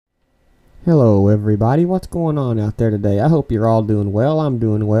Hello everybody, what's going on out there today? I hope you're all doing well. I'm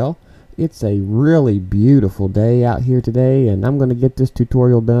doing well. It's a really beautiful day out here today, and I'm going to get this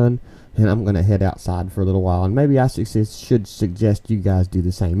tutorial done, and I'm going to head outside for a little while, and maybe I should suggest you guys do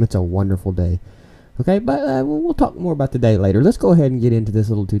the same. It's a wonderful day. Okay, but we'll talk more about the day later. Let's go ahead and get into this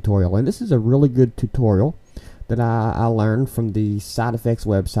little tutorial, and this is a really good tutorial that I learned from the Side Effects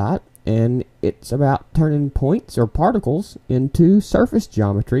website, and it's about turning points or particles into surface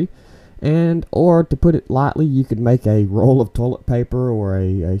geometry. Or to put it lightly, you could make a roll of toilet paper or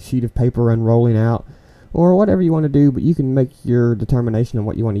a sheet of paper unrolling out, or whatever you want to do, but you can make your determination on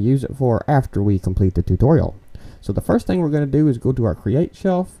what you want to use it for after we complete the tutorial. So the first thing we're going to do is go to our create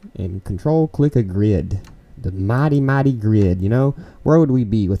shelf and control click a grid. The mighty grid, you know, where would we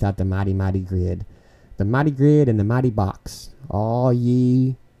be without the mighty grid? The mighty grid and the mighty box. All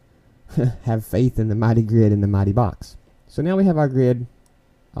ye have faith in the mighty grid and the mighty box. So now we have our grid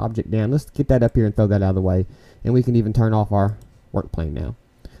object down. Let's get that up here and throw that out of the way, and we can even turn off our work plane now.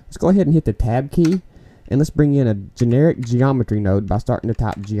 Let's go ahead and hit the tab key, and let's bring in a generic geometry node by starting to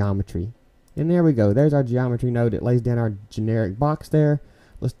type geometry. And there we go, there's our geometry node. It lays down our generic box there.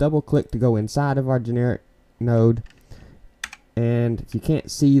 Let's double click to go inside of our generic node, and if you can't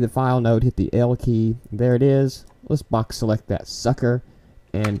see the file node, hit the L key. There it is. Let's box select that sucker,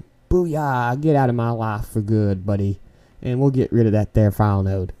 and booyah, get out of my life for good, buddy. And we'll get rid of that there file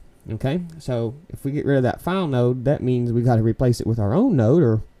node. Okay, so if we get rid of that file node, that means we got to replace it with our own node,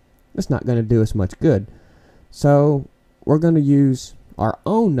 or it's not going to do us much good. So we're going to use our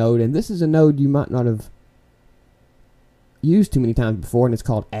own node, and this is a node you might not have used too many times before, and it's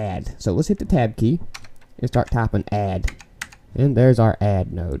called add. So let's hit the tab key and start typing add, and there's our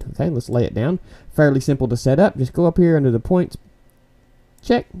add node. Okay, let's lay it down. Fairly simple to set up. Just go up here under the points,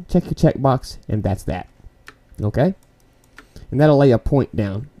 check your checkbox, and that's that. Okay, and that'll lay a point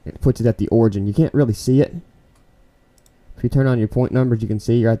down. It puts it at the origin. You can't really see it. If you turn on your point numbers, you can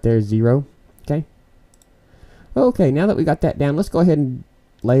see right there 0. Okay. Okay, now that we got that down, let's go ahead and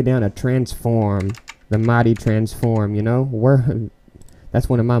lay down a transform. The mighty transform, you know, that's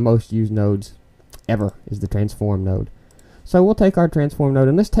one of my most used nodes ever, is the transform node. So we'll take our transform node,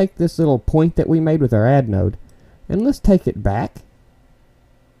 and let's take this little point that we made with our add node, and let's take it back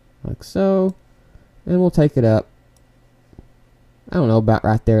like so, and we'll take it up. I don't know, about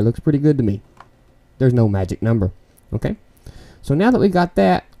right there. Looks pretty good to me. There's no magic number. Okay, so now that we got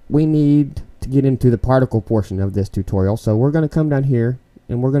that, we need to get into the particle portion of this tutorial. So we're going to come down here,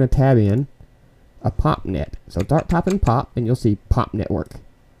 and we're going to tab in a pop net. So start typing pop, and you'll see pop network.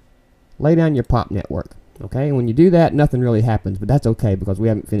 Lay down your pop network. Okay, and when you do that, nothing really happens, but that's okay because we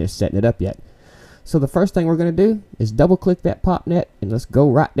haven't finished setting it up yet. So the first thing we're going to do is double click that pop net, and let's go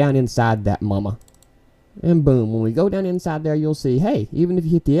right down inside that mama. And boom, when we go down inside there, you'll see, hey, even if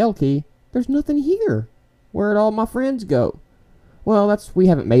you hit the L key, there's nothing here. Where'd all my friends go? Well, we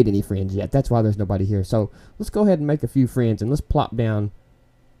haven't made any friends yet. That's why there's nobody here. So let's go ahead and make a few friends, and let's plop down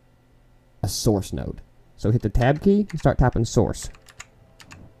a source node. So hit the tab key and start typing source.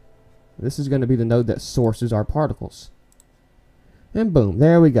 This is going to be the node that sources our particles. And boom,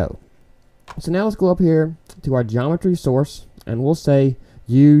 there we go. So now let's go up here to our geometry source, and we'll say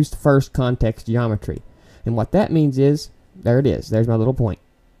used first context geometry. And what that means is, there it is, there's my little point.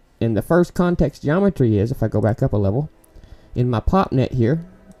 And the first context geometry is, if I go back up a level, in my pop net here,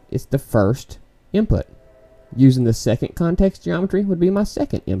 it's the first input. Using the second context geometry would be my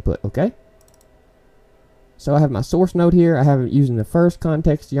second input, okay? So I have my source node here, I have it using the first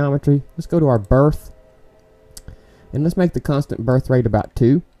context geometry. Let's go to our birth, and let's make the constant birth rate about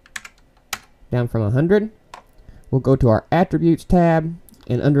 2, down from 100. We'll go to our attributes tab,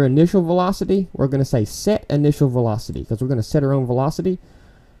 and under initial velocity, we're going to say set initial velocity, because we're going to set our own velocity.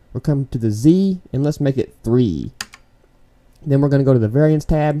 We'll come to the Z, and let's make it 3. Then we're going to go to the variance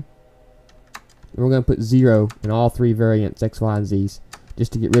tab, and we're going to put 0 in all 3 variants, X, Y, and Z's,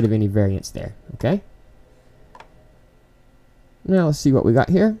 just to get rid of any variance there, okay? Now let's see what we got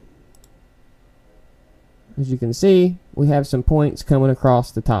here. As you can see, we have some points coming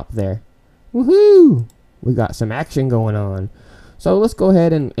across the top there. Woohoo! We got some action going on. So let's go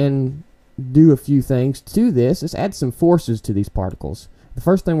ahead and do a few things to this. Let's add some forces to these particles. The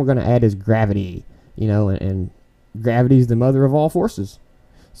first thing we're going to add is gravity. You know, and gravity is the mother of all forces.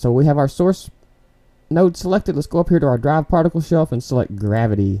 So we have our source node selected. Let's go up here to our drive particle shelf and select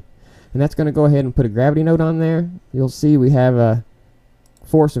gravity. And that's going to go ahead and put a gravity node on there. You'll see we have a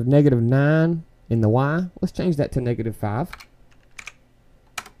force of -9 in the Y. Let's change that to -5.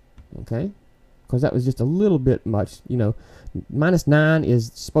 Okay, because that was just a little bit much. You know, -9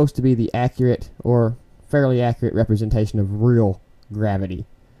 is supposed to be the accurate or fairly accurate representation of real gravity.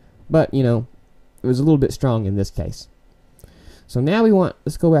 but you know, it was a little bit strong in this case. So now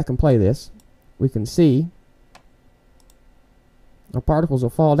let's go back and play this. We can see our particles will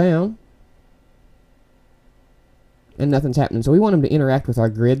fall down and nothing's happening. So we want them to interact with our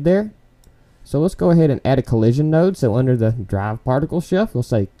grid there. So let's go ahead and add a collision node. So under the drive particle shelf, we'll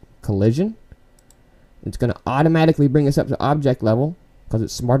say collision. It's going to automatically bring us up to object level because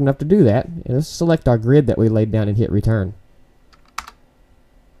it's smart enough to do that. And let's select our grid that we laid down and hit return.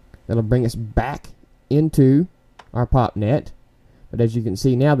 That'll bring us back into our PopNet. But as you can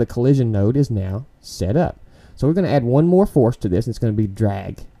see now, the collision node is now set up. So we're going to add one more force to this. It's going to be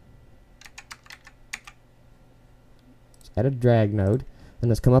drag. Let's add a drag node. And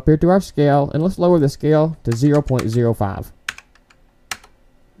let's come up here to our scale. And let's lower the scale to 0.05.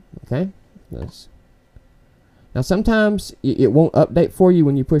 Okay. Now sometimes it won't update for you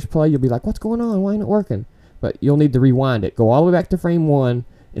when you push play. You'll be like, what's going on? Why ain't it working? But you'll need to rewind it. Go all the way back to frame 1.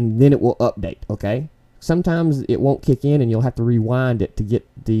 And then it will update. Okay. Sometimes it won't kick in and you'll have to rewind it to get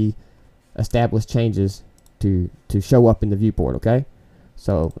the established changes to show up in the viewport, okay?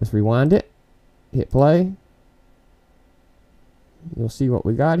 So let's rewind it, hit play. You'll see what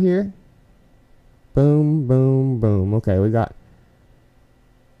we got here. Boom, boom, boom. Okay, we got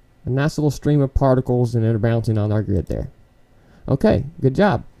a nice little stream of particles and they're bouncing on our grid there. Okay, good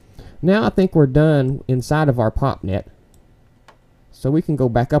job. Now I think we're done inside of our PopNet. So we can go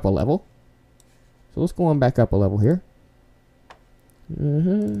back up a level. So let's go on back up a level here.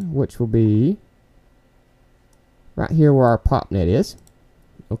 Which will be right here where our PopNet is.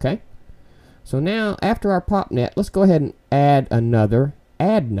 Okay. So now after our PopNet, let's go ahead and add another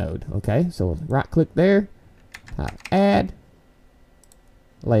add node. Okay. So right click there, type add,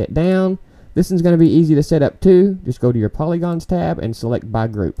 lay it down. This is going to be easy to set up too. Just go to your polygons tab and select by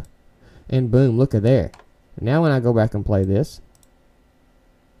group. And boom, look at there. Now when I go back and play this,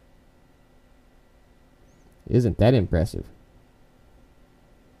 isn't that impressive?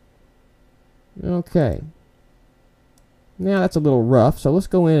 Okay. Now that's a little rough, so let's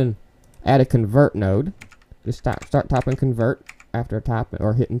go in and add a convert node. Just start typing convert after typing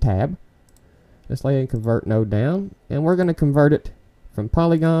or hitting tab. Let's lay a convert node down, and we're going to convert it from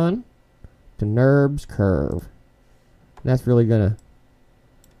polygon to NURBS curve. And that's really going to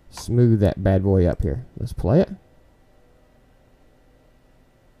smooth that bad boy up here. Let's play it.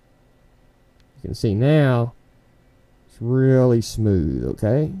 You can see now really smooth,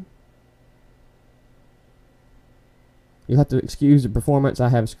 okay? You'll have to excuse the performance. I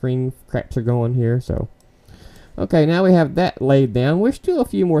have screen craps are going here, so. Okay, now we have that laid down. There's still a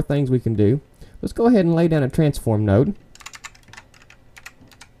few more things we can do. Let's go ahead and lay down a transform node.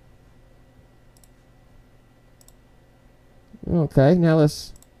 Okay, now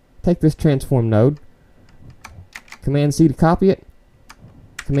let's take this transform node. Command C to copy it.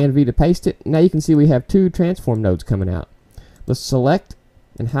 Command V to paste it. Now you can see we have two transform nodes coming out. Let's select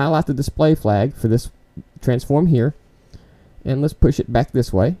and highlight the display flag for this transform here. And let's push it back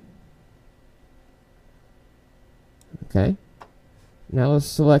this way. Okay. Now let's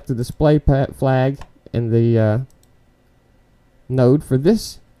select the display flag and the node for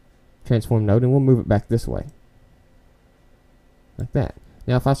this transform node, and we'll move it back this way. Like that.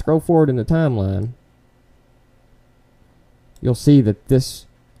 Now if I scroll forward in the timeline, you'll see that this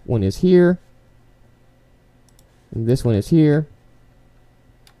one is here, and this one is here.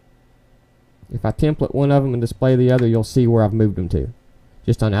 If I template one of them and display the other, you'll see where I've moved them to.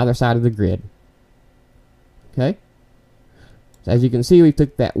 Just on the other side of the grid. Okay? So as you can see, we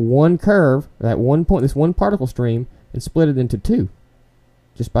took that one curve, that one point, this one particle stream, and split it into two.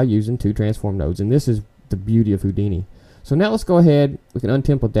 Just by using two transform nodes. And this is the beauty of Houdini. So now let's go ahead, we can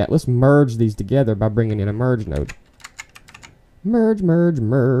untemplate that. Let's merge these together by bringing in a merge node. Merge, merge,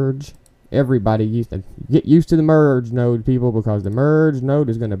 merge. Everybody get used to the merge node, people, because the merge node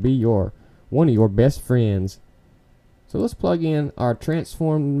is going to be one of your best friends. So let's plug in our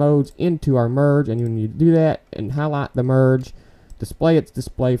transform nodes into our merge, and when you do that and highlight the merge, display its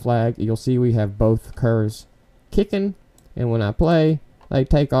display flag, you'll see we have both curves kicking, and when I play, they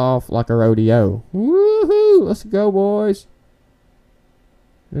take off like a rodeo. Woohoo! Let's go, boys.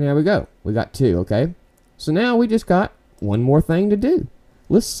 And there we go. We got two, okay? So now we just got one more thing to do.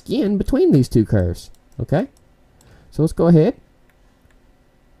 Let's skin between these two curves, okay? So let's go ahead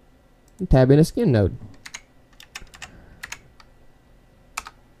and tab in a skin node.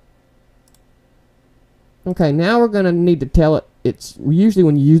 Okay, now we're going to need to tell it, it's usually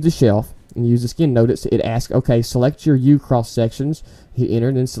when you use the shelf and you use the skin node, it asks, okay, select your U cross sections, hit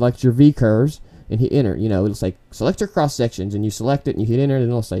enter, then select your V curves, and hit enter. You know, it'll say, select your cross sections, and you select it, and you hit enter, and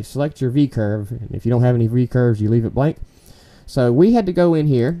it'll say, select your V curve, and if you don't have any V curves, you leave it blank. So we had to go in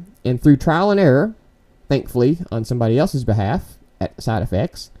here And through trial and error, thankfully on somebody else's behalf at Side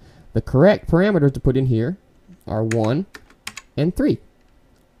Effects, the correct parameters to put in here are 1 and 3.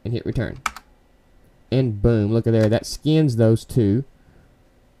 And hit return. And boom, look at there, that skins those two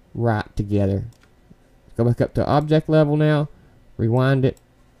right together. Go back up to object level now, rewind it,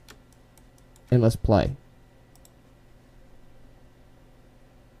 and let's play.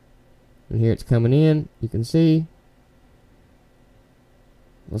 And here it's coming in, you can see.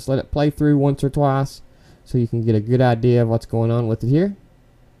 Let's let it play through once or twice so you can get a good idea of what's going on with it here.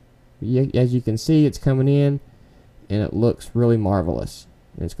 As you can see, it's coming in and it looks really marvelous.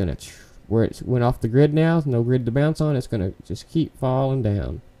 And it's going to, where it went off the grid now, no grid to bounce on, it's going to just keep falling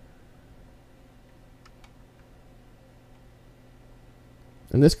down.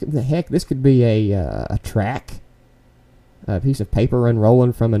 And this could, this could be a track, a piece of paper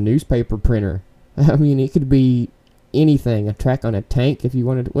unrolling from a newspaper printer. I mean, it could be anything. A track on a tank, if you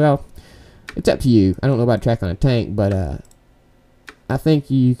wanted to. Well, it's up to you. I don't know about a track on a tank, but I think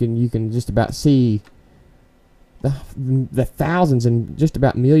you can just about see the thousands and just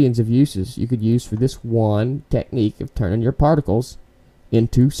about millions of uses you could use for this one technique of turning your particles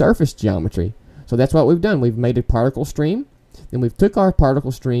into surface geometry. So that's what we've done. We've made a particle stream. Then we've took our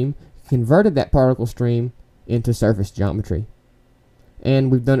particle stream, converted that particle stream into surface geometry.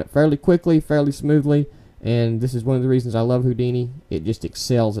 And we've done it fairly quickly, fairly smoothly, and this is one of the reasons I love Houdini. It just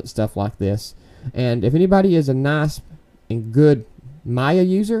excels at stuff like this. And if anybody is a nice and good Maya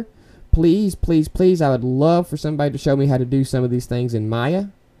user, please, please, please, I would love for somebody to show me how to do some of these things in Maya.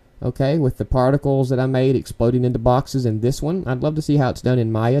 Okay, with the particles that I made exploding into boxes in this one. I'd love to see how it's done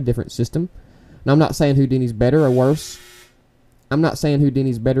in Maya, different system. Now, I'm not saying Houdini's better or worse.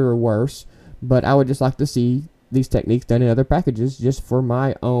 But I would just like to see these techniques done in other packages just for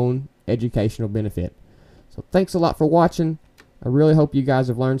my own educational benefit. So thanks a lot for watching. I really hope you guys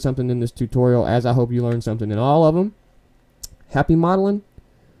have learned something in this tutorial, as I hope you learned something in all of them. Happy modeling.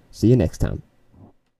 See you next time.